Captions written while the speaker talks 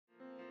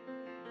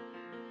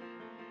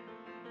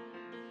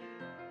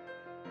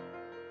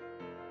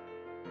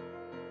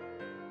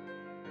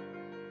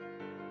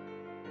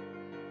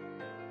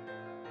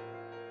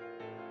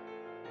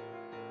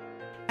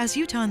As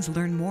Utahns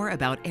learn more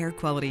about air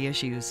quality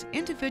issues,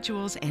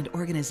 individuals and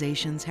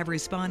organizations have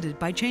responded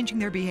by changing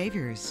their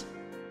behaviors.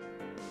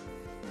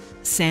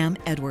 Sam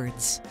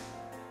Edwards.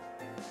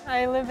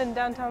 I live in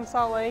downtown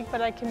Salt Lake, but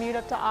I commute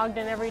up to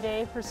Ogden every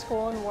day for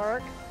school and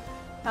work.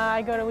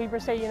 I go to Weber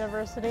State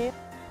University.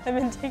 I've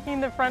been taking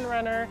the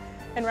FrontRunner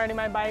and riding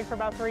my bike for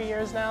about 3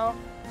 years now,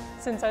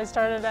 since I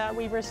started at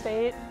Weber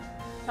State.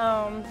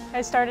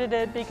 I started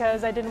it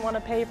because I didn't want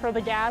to pay for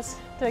the gas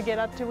to get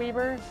up to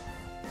Weber.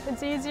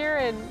 It's easier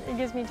and it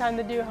gives me time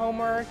to do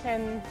homework,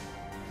 and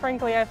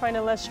frankly I find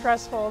it less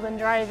stressful than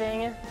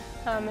driving.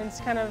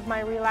 It's kind of my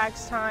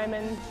relaxed time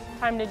and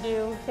time to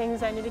do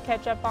things I need to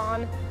catch up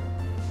on.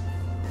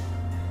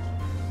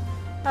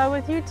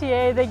 With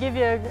UTA, they give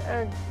you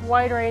a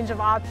wide range of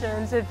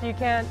options. If you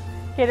can't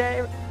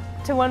get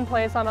to one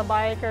place on a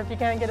bike, or if you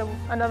can't get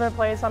another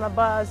place on a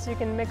bus, you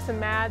can mix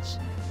and match.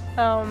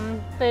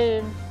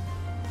 They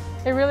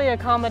really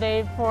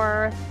accommodate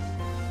for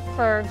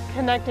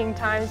connecting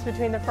times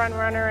between the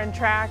FrontRunner and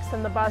tracks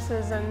and the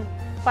buses and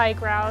bike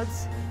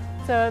routes.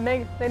 So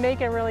they make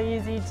it really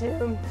easy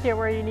to get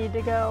where you need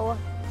to go.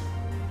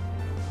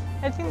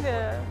 I think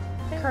the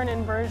current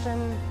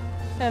inversion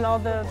and all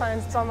the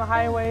signs on the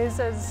highways,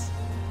 as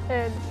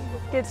it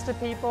gets to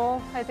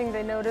people, I think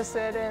they notice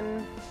it,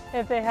 and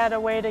if they had a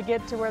way to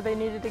get to where they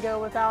needed to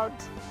go without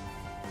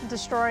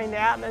destroying the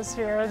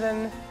atmosphere,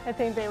 then I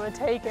think they would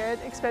take it,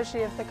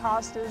 especially if the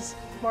cost is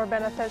more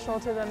beneficial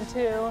to them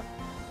too.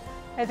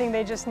 I think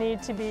they just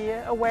need to be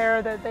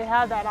aware that they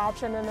have that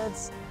option, and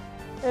it's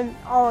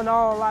all in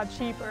all a lot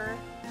cheaper.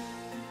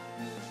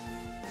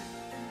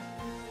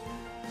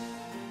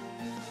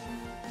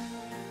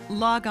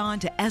 Log on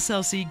to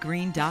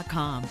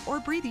slcgreen.com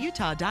or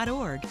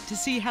breatheutah.org to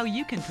see how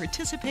you can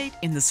participate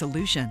in the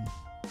solution.